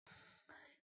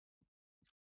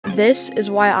This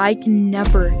is why I can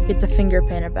never get the finger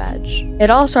painter badge. It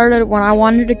all started when I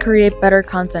wanted to create better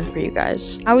content for you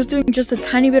guys. I was doing just a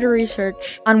tiny bit of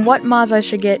research on what mods I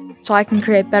should get so I can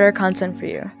create better content for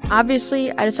you.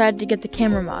 Obviously, I decided to get the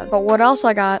camera mod, but what else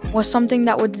I got was something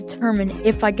that would determine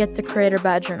if I get the creator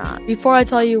badge or not. Before I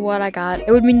tell you what I got,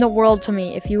 it would mean the world to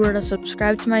me if you were to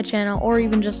subscribe to my channel or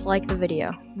even just like the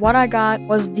video. What I got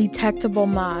was detectable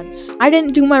mods. I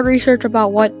didn't do my research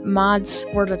about what mods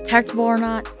were detectable or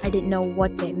not. I didn't know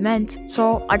what they meant,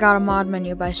 so I got a mod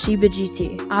menu by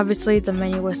GT. Obviously, the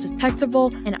menu was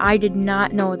detectable, and I did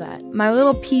not know that. My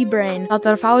little pea brain thought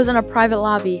that if I was in a private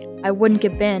lobby, I wouldn't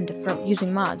get banned from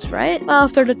using mods, right? Well,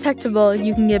 if they're detectable,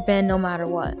 you can get banned no matter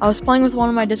what. I was playing with one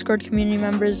of my Discord community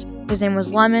members. His name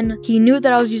was Lemon. He knew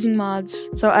that I was using mods,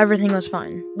 so everything was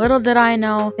fine. Little did I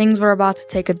know, things were about to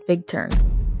take a big turn.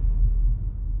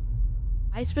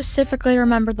 I specifically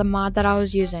remember the mod that I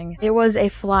was using. It was a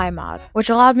fly mod, which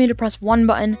allowed me to press one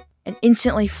button and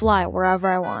instantly fly wherever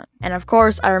I want. And of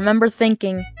course, I remember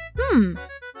thinking,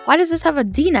 why does this have a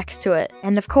D next to it?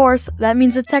 And of course, that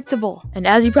means detectable. And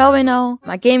as you probably know,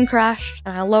 my game crashed,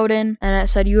 and I load in, and it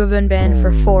said you have been banned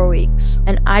for 4 weeks.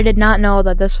 And I did not know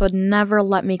that this would never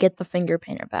let me get the finger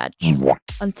painter badge.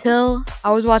 Until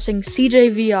I was watching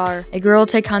CJVR, a Gorilla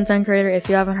Tag content creator. If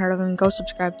you haven't heard of him, go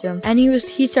subscribe to him. And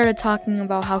he started talking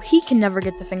about how he can never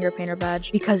get the finger painter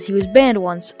badge because he was banned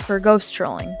once for ghost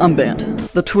trolling. I'm banned.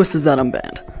 The twist is that I'm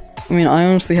banned. I mean, I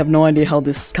honestly have no idea how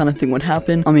this kind of thing would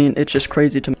happen. I mean, it's just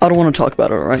crazy to me. I don't want to talk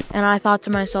about it, alright? And I thought to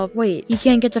myself, wait, he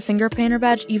can't get the finger painter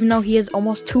badge even though he has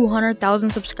almost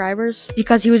 200,000 subscribers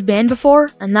because he was banned before?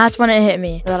 And that's when it hit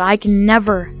me that I can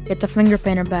never get the finger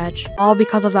painter badge, all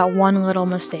because of that one little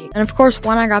mistake. And of course,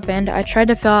 when I got banned, I tried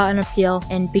to fill out an appeal,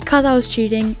 and because I was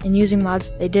cheating and using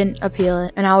mods, they didn't appeal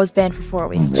it, and I was banned for 4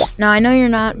 weeks. Now, I know you're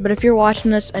not, but if you're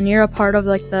watching this and you're a part of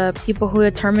like the people who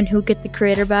determine who get the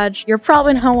creator badge, you're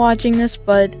probably not watching this,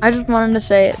 but I just wanted to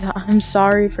say that I'm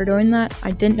sorry for doing that.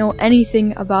 I didn't know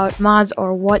anything about mods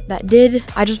or what that did.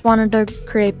 I just wanted to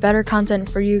create better content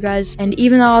for you guys, and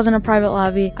even though I was in a private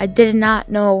lobby, I did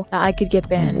not know that I could get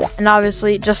banned. And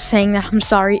obviously, just saying that I'm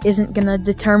sorry isn't gonna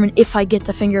determine if I get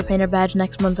the finger painter badge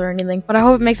next month or anything, but I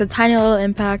hope it makes a tiny little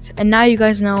impact, and now you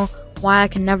guys know why I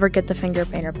can never get the finger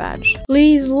painter badge.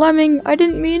 Please, Lemming, I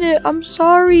didn't mean it. I'm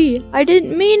sorry. I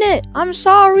didn't mean it. I'm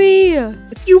sorry.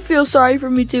 If you feel sorry for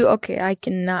me too, okay, I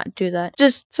cannot do that.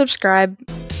 Just subscribe.